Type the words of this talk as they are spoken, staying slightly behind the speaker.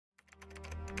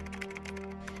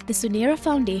The Sunera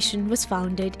Foundation was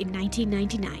founded in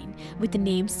 1999 with the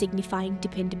name signifying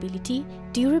dependability,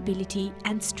 durability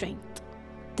and strength.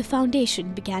 The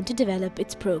foundation began to develop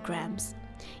its programs.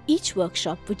 Each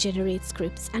workshop would generate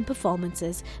scripts and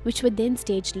performances which were then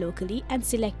staged locally and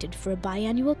selected for a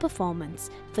biannual performance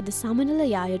for the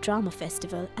Samanelayaya Drama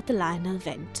Festival at the Lionel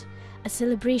Vent, a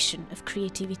celebration of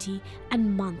creativity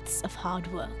and months of hard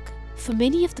work. For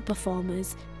many of the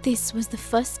performers, this was the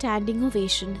first standing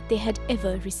ovation they had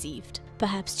ever received,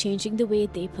 perhaps changing the way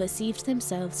they perceived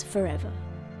themselves forever.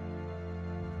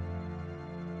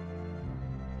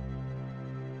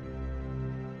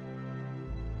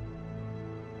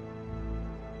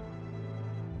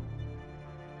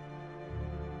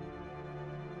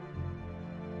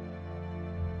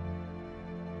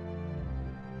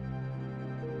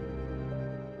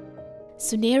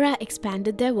 Sunera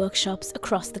expanded their workshops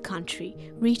across the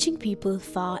country, reaching people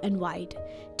far and wide.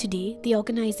 Today, the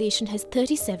organization has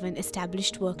 37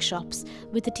 established workshops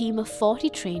with a team of 40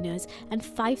 trainers and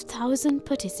 5,000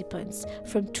 participants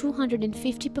from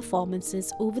 250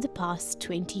 performances over the past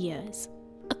 20 years.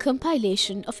 A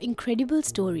compilation of incredible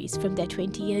stories from their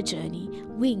 20-year journey,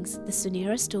 Wings, the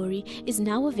Sunera Story, is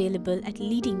now available at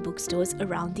leading bookstores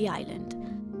around the island.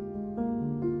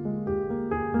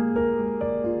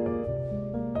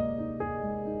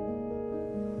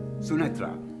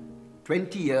 Sunethra,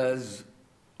 20 years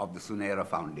of the Sunera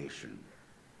Foundation.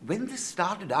 When this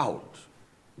started out,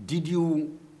 did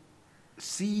you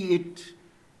see it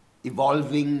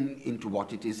evolving into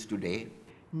what it is today?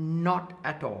 Not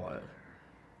at all.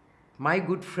 My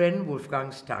good friend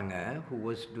Wolfgang Stanger, who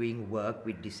was doing work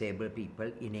with disabled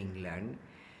people in England,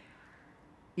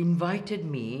 invited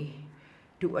me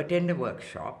to attend a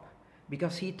workshop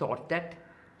because he thought that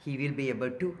he will be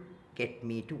able to get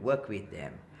me to work with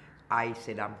them. I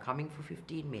said, I'm coming for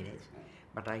 15 minutes,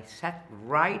 but I sat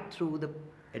right through the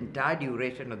entire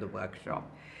duration of the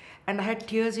workshop, and I had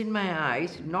tears in my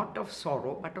eyes, not of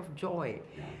sorrow, but of joy,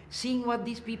 seeing what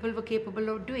these people were capable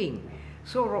of doing.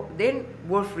 So then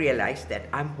Wolf realized that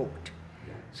I'm hooked.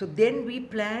 So then we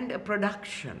planned a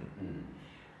production,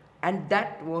 and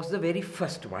that was the very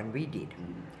first one we did,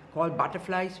 called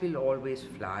Butterflies Will Always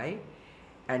Fly,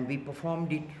 and we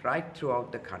performed it right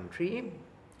throughout the country.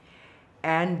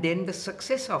 And then the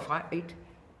success of it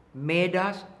made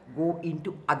us go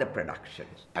into other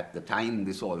productions. At the time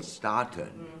this all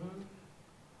started,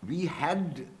 we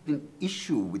had an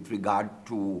issue with regard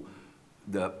to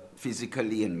the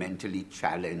physically and mentally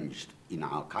challenged in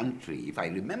our country. If I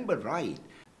remember right,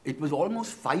 it was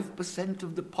almost 5%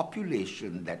 of the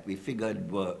population that we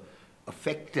figured were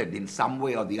affected in some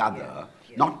way or the other,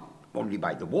 not only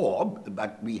by the war,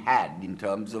 but we had in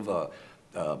terms of a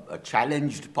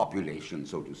challenged population,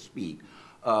 so to speak,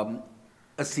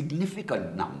 a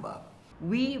significant number.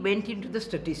 We went into the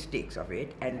statistics of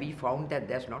it and we found that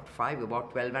there's not 5,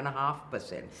 about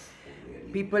 12.5%.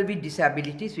 People with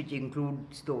disabilities, which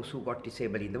includes those who got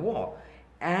disabled in the war.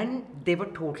 And they were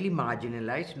totally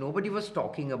marginalized. Nobody was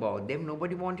talking about them.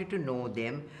 Nobody wanted to know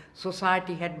them.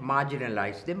 Society had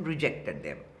marginalized them, rejected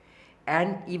them.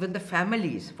 And even the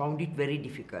families found it very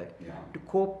difficult to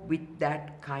cope with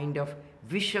that kind of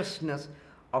viciousness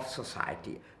of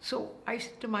society. So I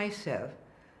said to myself,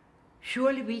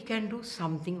 surely we can do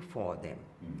something for them.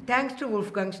 Thanks to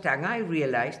Wolfgang Stanger, I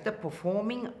realized the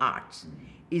performing arts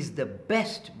is the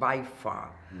best by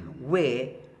far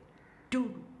way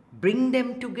to bring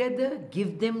them together,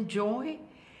 give them joy,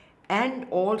 and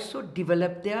also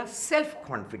develop their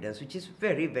self-confidence, which is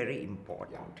very, very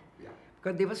important.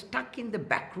 Because they were stuck in the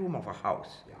back room of a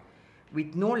house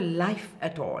with no life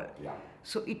at all.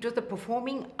 So it was the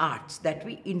performing arts that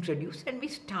we introduced, and we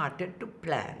started to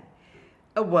plan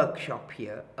a workshop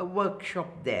here, a workshop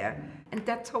there, and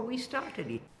that's how we started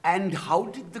it. And how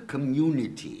did the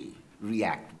community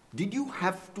react? Did you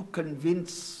have to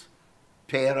convince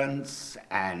parents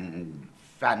and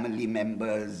family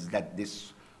members that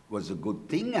this was a good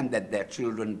thing and that their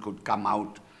children could come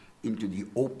out into the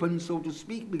open, so to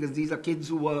speak? Because these are kids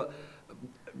who were,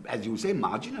 as you say,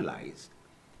 marginalized.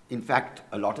 In fact,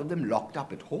 a lot of them locked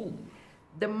up at home.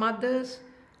 The mothers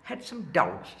had some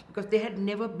doubts because they had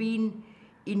never been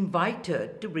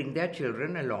invited to bring their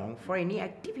children along for any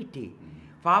activity.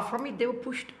 Far from it, they were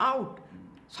pushed out.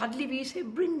 Suddenly we say,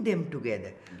 bring them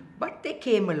together. But they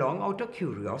came along out of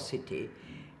curiosity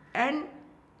and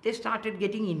they started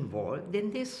getting involved.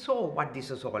 Then they saw what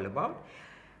this is all about.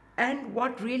 And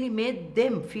what really made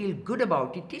them feel good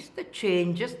about it is the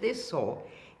changes they saw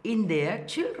in their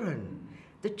children.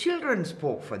 The children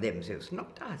spoke for themselves,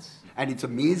 not us. And it's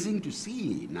amazing to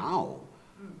see now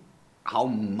how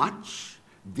much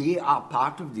they are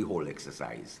part of the whole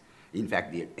exercise. In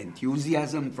fact, the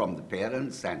enthusiasm from the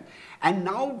parents and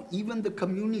now even the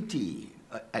community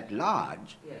at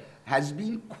large has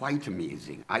been quite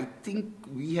amazing. I think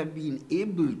we have been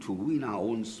able to, in our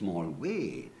own small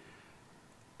way,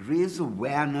 raise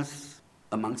awareness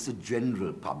amongst the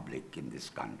general public in this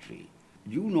country.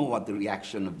 You know what the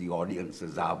reaction of the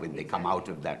audiences are when they come out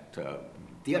of that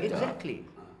theatre. Exactly.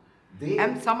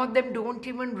 And some of them don't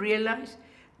even realize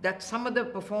that some of the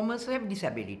performers have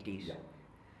disabilities. Yeah.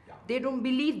 Yeah. They don't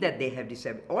believe that they have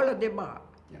disabilities. All of them are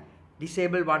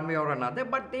disabled one way or another,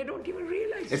 but they don't even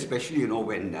realize Especially, you know,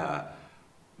 when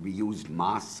we used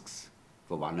masks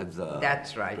for one of the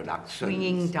productions.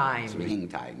 Swinging Times. Swinging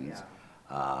Times.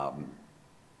 Yeah.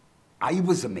 I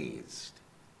was amazed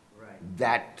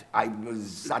that I was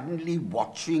suddenly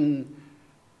watching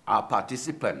our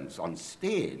participants on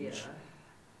stage,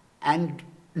 and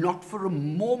not for a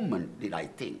moment did I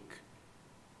think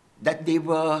that they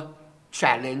were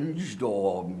challenged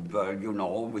or, you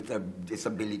know, with a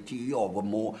disability or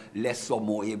were less or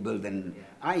more able than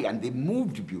I, and they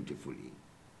moved beautifully.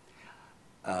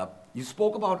 You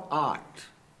spoke about art.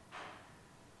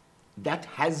 That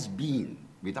has been,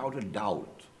 without a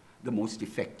doubt, the most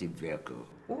effective vehicle.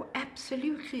 Oh,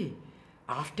 absolutely.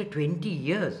 After 20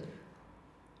 years,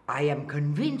 I am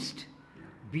convinced,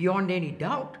 beyond any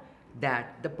doubt,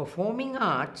 that the performing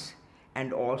arts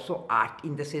and also art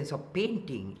in the sense of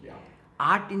painting,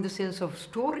 art in the sense of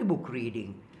storybook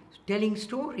reading, telling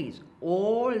stories,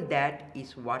 all that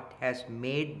is what has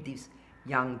made these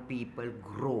young people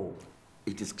grow.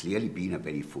 It has clearly been a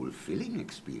very fulfilling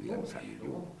experience.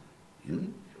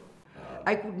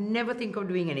 I could never think of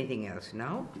doing anything else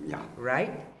now, Yeah.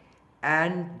 right?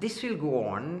 And this will go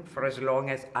on for as long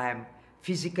as I am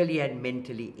physically and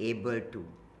mentally able to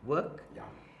work. Yeah.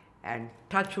 And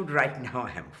touch wood, right now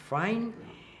I am fine.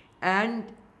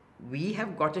 And we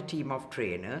have got a team of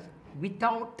trainers.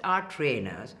 Without our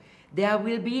trainers, there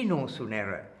will be no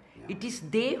Sunera. It is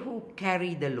they who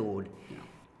carry the load.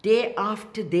 Day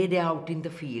after day, they're out in the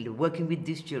field working with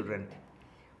these children.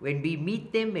 When we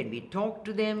meet them, when we talk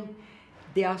to them,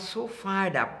 they are so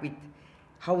fired up with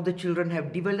how the children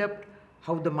have developed,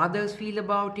 how the mothers feel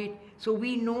about it. So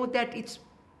we know that it's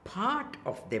part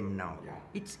of them now.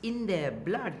 It's in their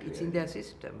blood, it's in their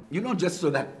system. You know, just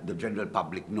so that the general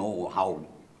public know how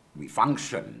we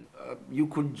function, you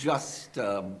could just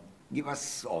give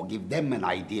us or give them an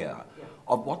idea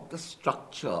of what the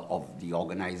structure of the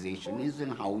organization is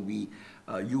and how we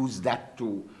use that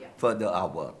to further our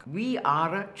work. We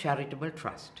are a charitable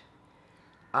trust.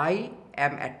 I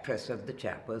am at present the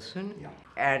chairperson,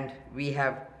 and we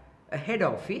have a head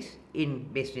office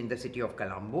based in the city of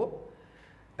Colombo,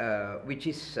 which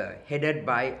is headed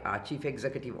by our chief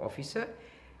executive officer,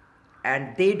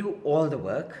 and they do all the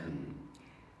work,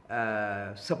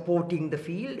 supporting the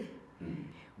field.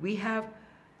 We have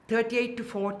 38 to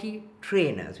 40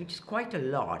 trainers, which is quite a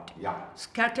lot,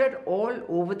 scattered all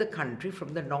over the country,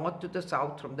 from the north to the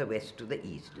south, from the west to the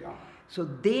east. So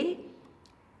they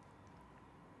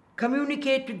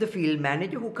communicate with the field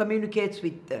manager, who communicates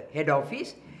with the head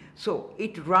office. So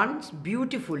it runs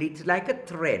beautifully. It's like a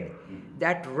thread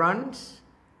that runs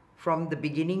from the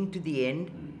beginning to the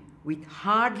end with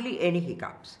hardly any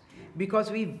hiccups.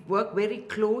 Because we work very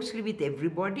closely with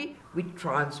everybody, with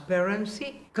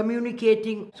transparency,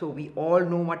 communicating, so we all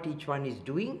know what each one is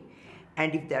doing.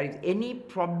 And if there is any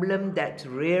problem that's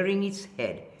rearing its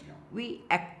head, we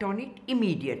act on it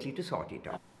immediately to sort it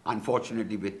out.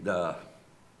 Unfortunately, with the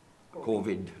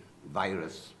COVID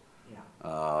virus,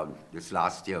 this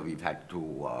last year we've had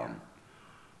to,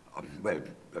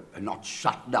 not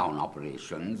shut down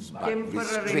operations, but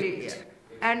restrict.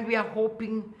 And we are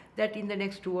hoping that in the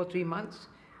next 2 or 3 months,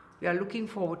 we are looking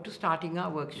forward to starting our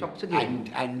workshops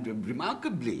again. And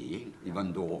remarkably,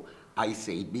 even though I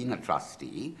say being a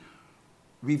trustee,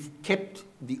 we've kept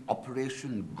the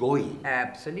operation going.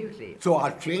 Absolutely. So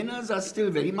our trainers are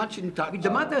still very much in touch. With the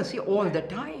mothers, all the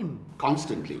time.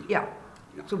 Constantly. Yeah.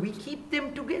 So we keep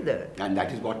them together. And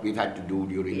that is what we've had to do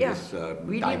during this time of crisis.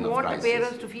 We didn't want the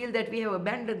parents to feel that we have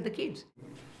abandoned the kids.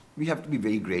 We have to be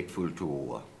very grateful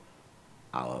to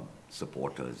our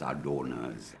supporters, our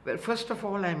donors. Well, first of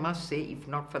all, I must say, if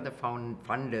not for the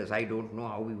funders, I don't know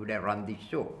how we would have run this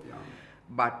show.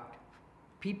 But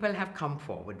people have come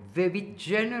forward with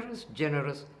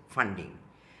generous funding.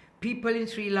 People in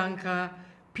Sri Lanka,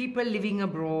 people living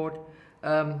abroad,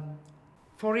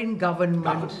 foreign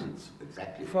governments.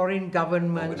 Exactly. Foreign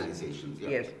governments. Organizations,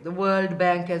 Yes, the World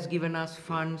Bank has given us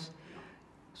funds.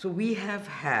 So we have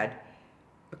had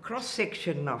a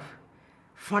cross-section of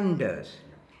funders.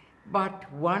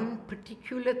 But one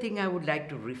particular thing I would like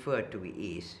to refer to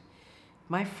is,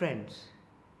 my friends,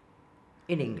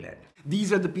 in England.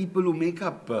 These are the people who make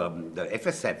up the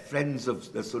FSF, Friends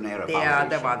of the Sunera Foundation. They are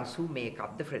the ones who make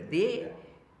up the friends. They,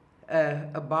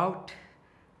 about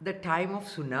the time of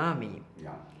tsunami,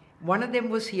 one of them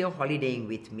was here holidaying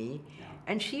with me,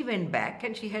 and she went back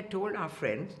and she had told our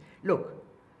friends, look,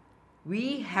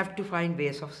 we have to find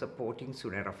ways of supporting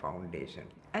Sunera Foundation.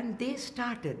 And they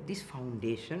started this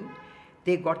foundation.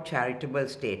 They got charitable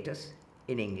status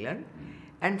in England.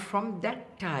 And from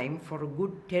that time, for a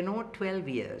good 10 or 12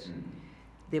 years,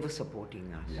 they were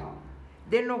supporting us.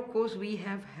 Then, of course, we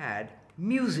have had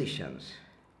musicians.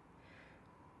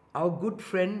 Our good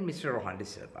friend, Mr. Rohan de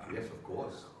Silva. Yes, of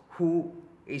course. Who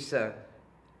is a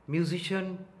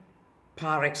musician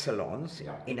par excellence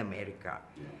in America.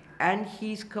 And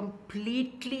he's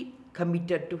completely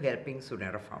committed to helping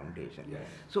Sunera Foundation.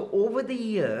 So over the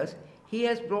years, he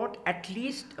has brought at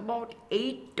least about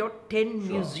 8 or 10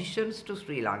 musicians to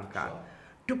Sri Lanka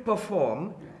to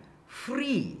perform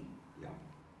free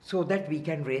so that we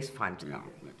can raise funds.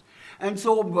 And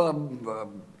so,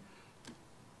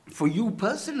 for you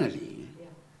personally,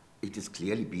 it has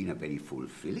clearly been a very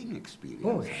fulfilling experience.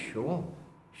 Oh,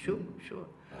 sure.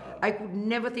 I could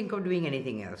never think of doing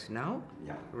anything else now,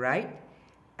 right?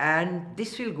 And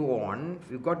this will go on.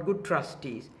 We've got good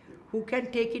trustees who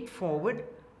can take it forward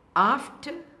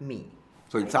after me.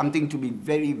 So it's something to be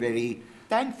very, very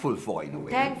thankful for in a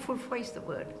way. Thankful for is the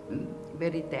word.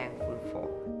 Very thankful for.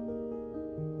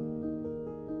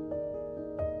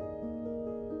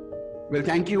 Well,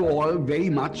 thank you all very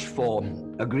much for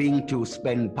agreeing to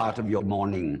spend part of your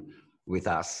morning with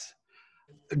us.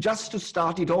 Just to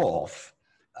start it off,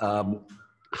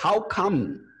 how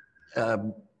come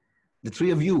the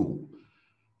three of you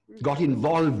got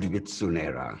involved with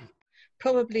Sunera?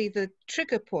 Probably the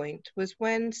trigger point was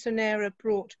when Sunera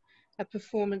brought a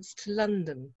performance to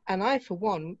London. And I, for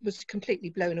one, was completely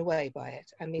blown away by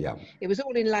it. I mean, it was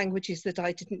all in languages that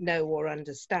I didn't know or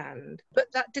understand.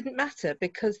 But that didn't matter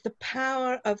because the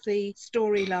power of the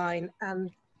storyline and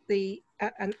the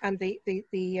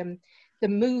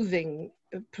moving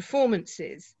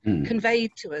performances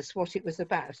conveyed to us what it was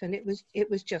about, and it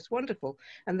was just wonderful.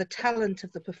 And the talent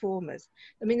of the performers.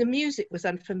 I mean, the music was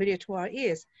unfamiliar to our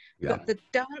ears, but the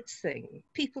dancing,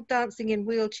 people dancing in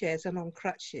wheelchairs and on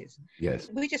crutches,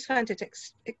 we just found it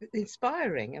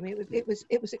inspiring. I mean, it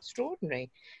was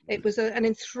extraordinary. It was an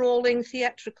enthralling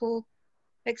theatrical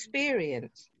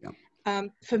experience.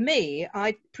 For me,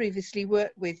 I previously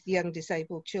worked with young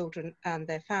disabled children and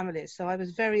their families, so I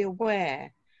was very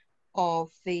aware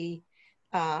of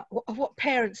what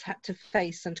parents had to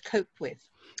face and cope with,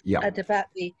 and about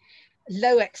the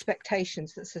low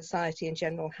expectations that society in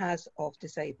general has of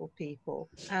disabled people,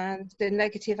 and the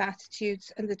negative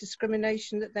attitudes and the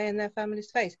discrimination that they and their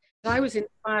families face. I was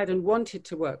inspired and wanted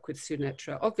to work with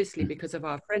Sunethra, obviously because of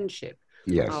our friendship,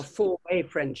 our four-way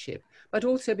friendship, but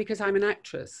also because I'm an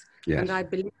actress, and I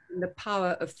believe in the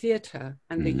power of theatre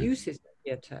and the uses of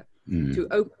theatre to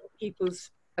open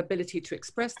people's ability to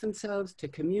express themselves, to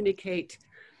communicate,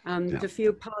 to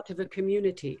feel part of a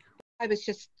community. I was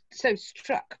just so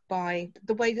struck by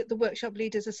the way that the workshop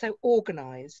leaders are so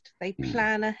organised. They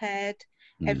plan ahead,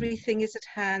 everything is at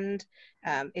hand,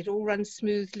 it all runs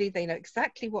smoothly, they know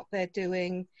exactly what they're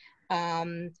doing,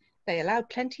 they allow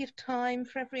plenty of time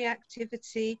for every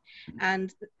activity,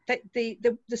 and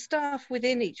the staff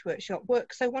within each workshop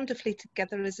work so wonderfully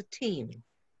together as a team.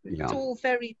 It's all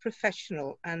very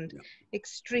professional and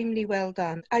extremely well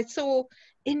done. I saw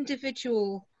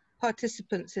individual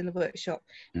participants in the workshop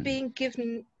being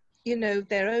given, you know,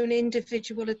 their own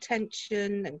individual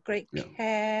attention and great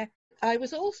care. I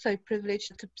was also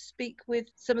privileged to speak with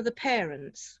some of the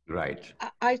parents.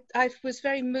 I was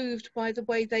very moved by the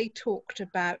way they talked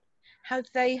about how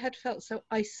they had felt so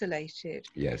isolated,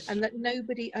 and that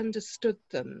nobody understood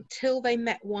them till they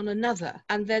met one another.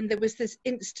 And then there was this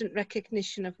instant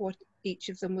recognition of what each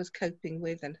of them was coping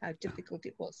with and how difficult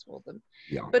it was for them.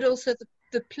 But also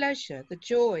the pleasure, the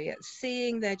joy at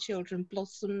seeing their children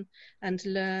blossom and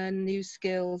learn new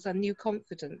skills and new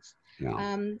confidence.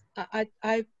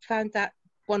 I found that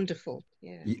wonderful.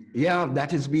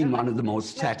 That has been one of the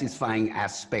most satisfying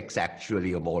aspects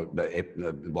actually of all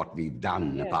what we've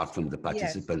done, apart from the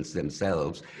participants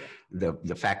themselves.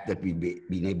 The fact that we've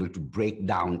been able to break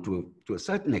down to a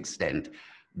certain extent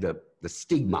the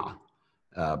stigma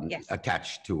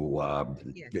attached to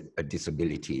a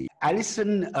disability.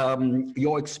 Alison,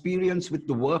 your experience with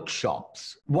the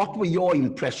workshops, what were your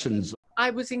impressions? I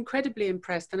was incredibly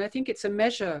impressed, and I think it's a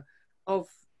measure of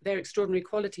their extraordinary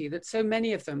quality that so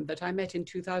many of them that I met in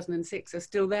 2006 are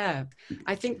still there.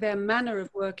 I think their manner of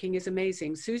working is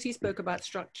amazing. Susie spoke about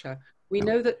structure. We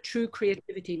know that true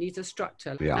creativity needs a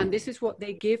structure, and this is what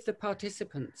they give the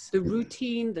participants. The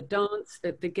routine, the dance,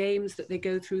 the games that they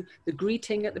go through, the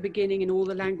greeting at the beginning in all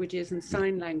the languages and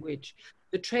sign language.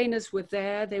 The trainers were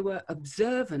there, they were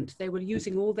observant, they were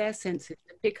using all their senses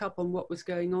to pick up on what was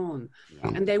going on.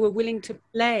 And they were willing to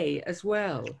play as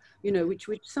well, you know, which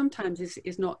sometimes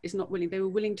is not willing. They were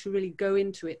willing to really go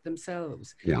into it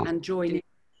themselves and join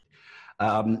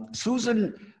in.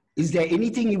 Susan, is there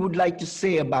anything you would like to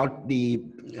say about the,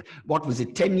 what was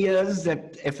it, 10 years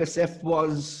that FSF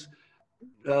was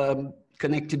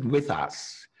connected with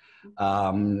us?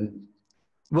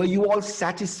 Were you all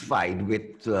satisfied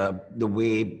with the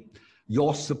way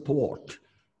your support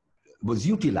was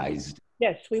utilized?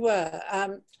 Yes, we were.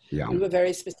 We were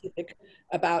very specific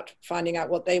about finding out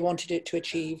what they wanted it to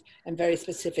achieve and very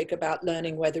specific about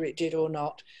learning whether it did or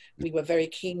not. We were very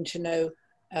keen to know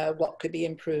what could be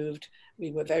improved.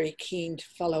 We were very keen to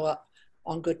follow up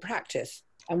on good practice.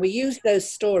 And we used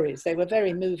those stories. They were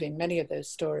very moving, many of those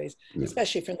stories,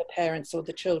 especially from the parents or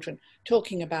the children,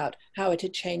 talking about how it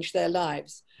had changed their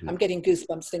lives. I'm getting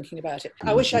goosebumps thinking about it.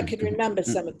 I wish I could remember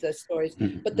some of those stories,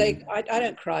 but I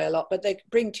don't cry a lot, but they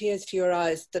bring tears to your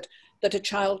eyes that a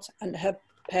child and her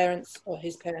parents or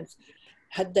his parents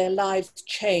had their lives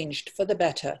changed for the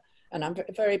better. And I'm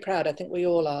very proud, I think we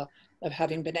all are, of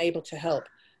having been able to help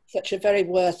such a very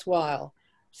worthwhile,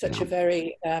 such a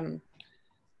very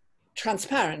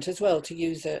transparent as well, to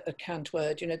use a cant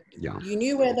word. You know, you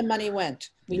knew where the money went.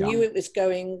 We knew it was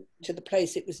going to the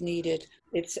place it was needed.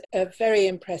 It's a very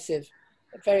impressive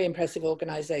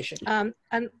organization. And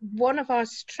one of our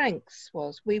strengths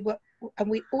was we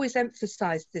always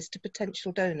emphasized this to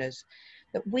potential donors,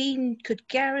 that we could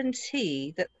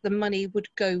guarantee that the money would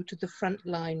go to the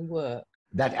frontline work.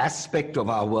 That aspect of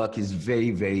our work is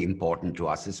very, very important to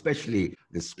us, especially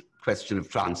this question of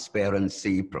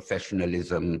transparency,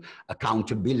 professionalism,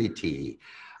 accountability.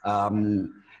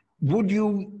 Would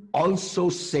you also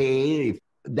say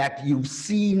that you've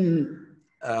seen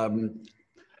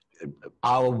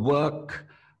our work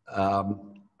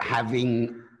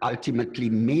having ultimately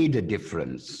made a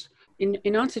difference?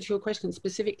 In answer to your question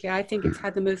specifically, I think it's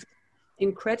had the most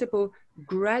incredible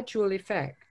gradual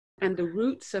effect. And the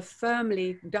roots are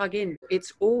firmly dug in.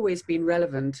 It's always been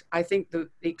relevant. I think the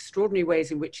extraordinary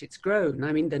ways in which it's grown.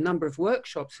 I mean, the number of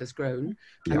workshops has grown.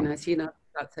 I mean, I see now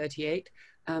about 38.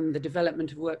 The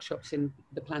development of workshops in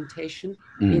the plantation,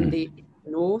 in the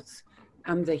north,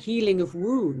 the healing of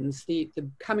wounds, the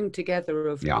coming together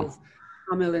of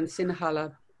Tamil and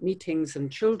Sinhala meetings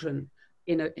and children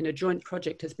in a joint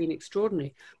project has been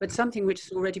extraordinary. But something which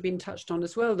has already been touched on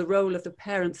as well, the role of the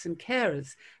parents and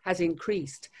carers has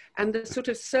increased. And the sort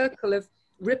of circle of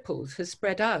ripples has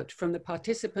spread out from the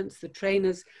participants, the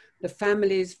trainers, the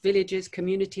families, villages,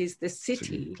 communities, the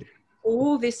city. Absolutely.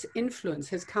 All this influence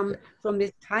has come from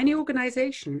this tiny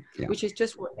organization, which is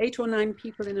just 8 or 9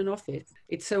 people in an office.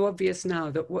 It's so obvious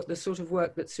now that what the sort of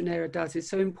work that Sunera does is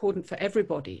so important for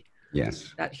everybody.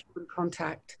 Yes. That human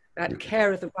contact, that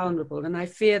care of the vulnerable. And I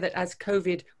fear that as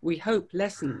COVID, we hope,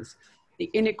 lessens, the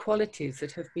inequalities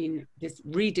that have been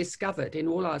rediscovered in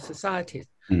all our societies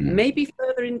may be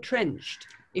further entrenched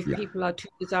if people are too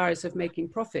desirous of making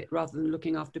profit rather than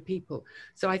looking after people.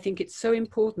 So I think it's so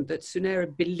important that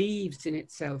Sunera believes in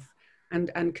itself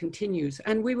and continues,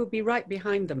 and we will be right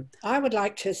behind them. I would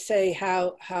like to say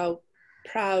how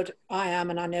proud I am,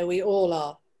 and I know we all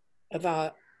are, of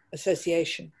our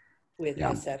association with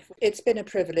SF. It's been a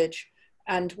privilege,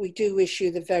 and we do wish you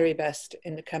the very best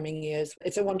in the coming years.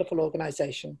 It's a wonderful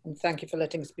organization, and thank you for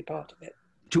letting us be part of it.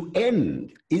 To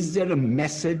end, is there a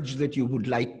message that you would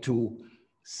like to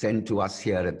send to us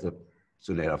here at the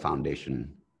Sunera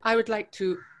Foundation? I would like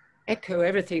to echo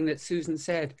everything that Susan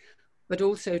said, but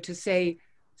also to say,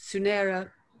 Sunera,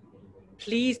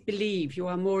 please believe you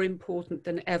are more important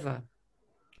than ever,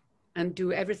 and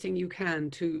do everything you can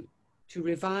to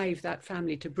revive that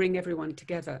family, to bring everyone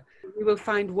together. We will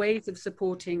find ways of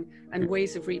supporting and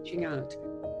ways of reaching out.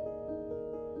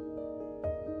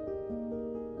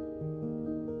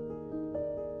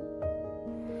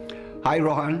 Hi,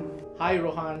 Rohan. Hi,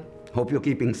 Rohan. Hope you're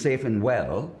keeping safe and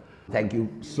well. Thank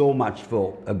you so much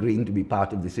for agreeing to be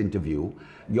part of this interview.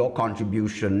 Your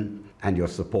contribution and your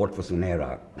support for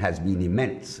Sunera has been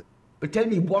immense. But tell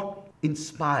me, what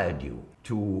inspired you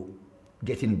to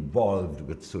get involved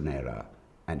with Sunera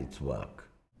and its work?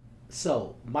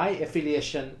 So, my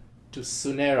affiliation to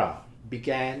Sunera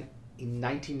began in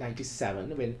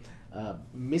 1997 when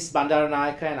Miss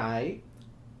Bandaranaike and I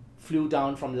flew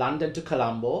down from London to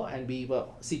Colombo, and we were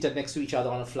seated next to each other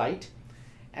on a flight,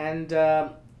 and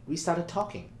we started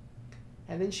talking.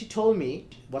 And then she told me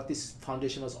what this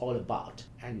foundation was all about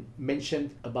and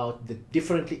mentioned about the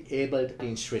differently abled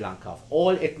in Sri Lanka of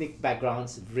all ethnic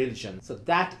backgrounds, religion. So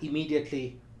that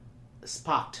immediately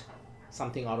sparked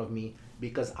something out of me,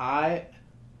 because I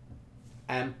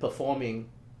am performing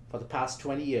for the past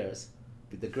 20 years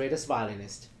with the greatest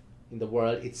violinist in the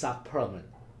world, Itzhak Perlman,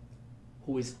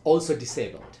 who is also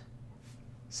disabled.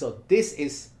 So this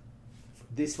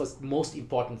was most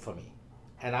important for me.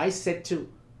 And I said to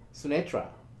Sunethra,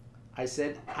 I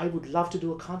said, I would love to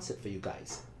do a concert for you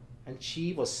guys. And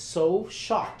she was so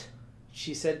shocked.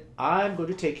 She said, I'm going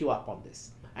to take you up on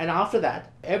this. And after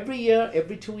that, every year,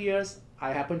 every 2 years,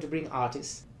 I happen to bring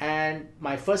artists. And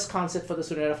my first concert for the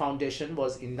Sunera Foundation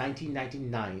was in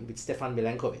 1999 with Stefan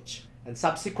Milenkovic. And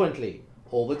subsequently,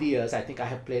 over the years, I think I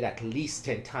have played at least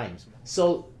 10 times.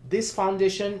 So this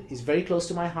foundation is very close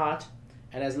to my heart.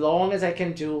 And as long as I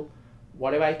can do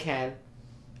whatever I can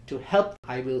to help,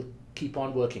 I will keep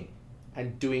on working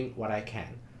and doing what I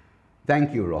can.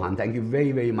 Thank you, Rohan. Thank you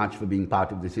very, very much for being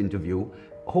part of this interview.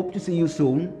 Hope to see you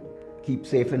soon. Keep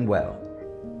safe and well.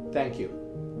 Thank you.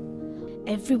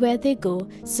 Everywhere they go,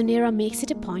 Sunera makes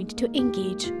it a point to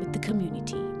engage with the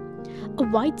community. A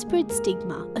widespread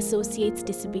stigma associates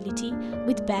disability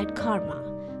with bad karma.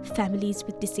 Families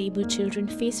with disabled children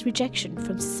face rejection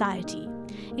from society.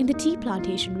 In the tea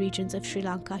plantation regions of Sri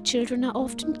Lanka, children are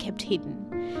often kept hidden,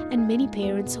 and many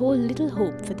parents hold little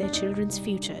hope for their children's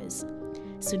futures.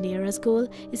 Sunera's goal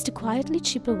is to quietly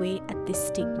chip away at this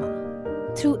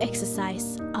stigma. Through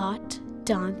exercise, art,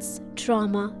 dance,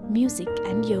 drama, music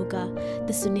and yoga,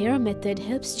 the Sunera method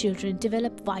helps children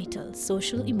develop vital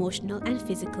social, emotional and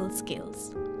physical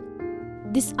skills.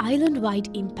 This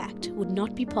island-wide impact would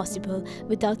not be possible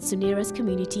without Sunera's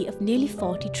community of nearly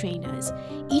 40 trainers,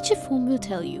 each of whom will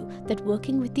tell you that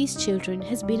working with these children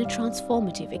has been a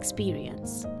transformative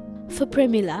experience. For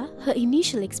Premila, her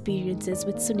initial experiences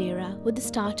with Sunera were the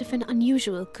start of an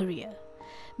unusual career.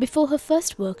 Before her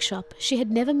first workshop, she had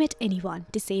never met anyone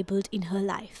disabled in her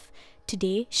life.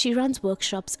 Today, she runs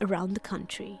workshops around the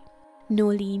country.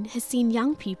 Nolene has seen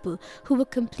young people who were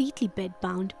completely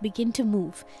bedbound begin to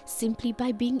move simply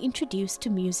by being introduced to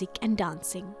music and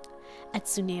dancing. At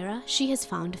Sunera, she has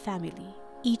found a family.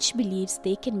 Each believes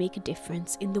they can make a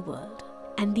difference in the world.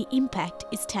 And the impact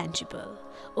is tangible.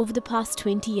 Over the past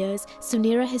 20 years,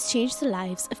 Sunera has changed the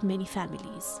lives of many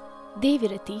families.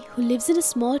 Devirati, who lives in a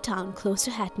small town close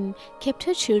to Hatton, kept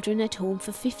her children at home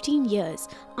for 15 years,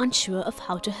 unsure of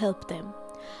how to help them.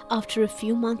 After a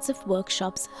few months of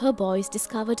workshops, her boys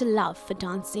discovered a love for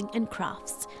dancing and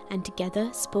crafts, and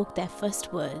together spoke their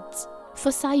first words.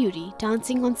 For Sayuri,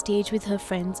 dancing on stage with her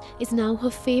friends is now her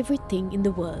favorite thing in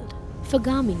the world. For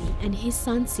Gamini and his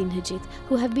son Sinhajit,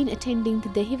 who have been attending the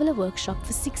Dehivala workshop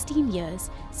for 16 years,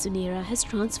 Sunera has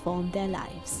transformed their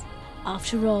lives.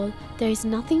 After all, there is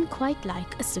nothing quite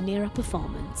like a Sunera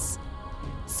performance.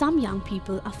 Some young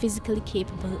people are physically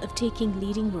capable of taking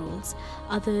leading roles,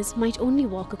 others might only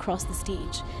walk across the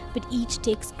stage, but each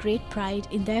takes great pride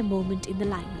in their moment in the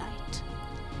limelight.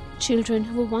 Children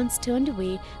who were once turned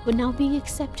away were now being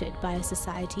accepted by a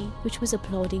society which was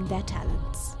applauding their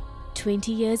talents.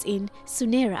 20 years in,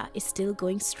 Sunera is still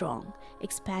going strong,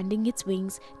 expanding its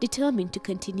wings, determined to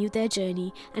continue their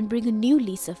journey and bring a new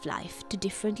lease of life to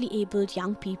differently abled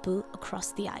young people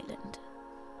across the island.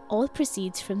 All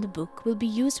proceeds from the book will be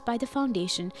used by the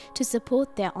foundation to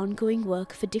support their ongoing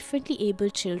work for differently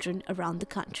abled children around the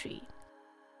country.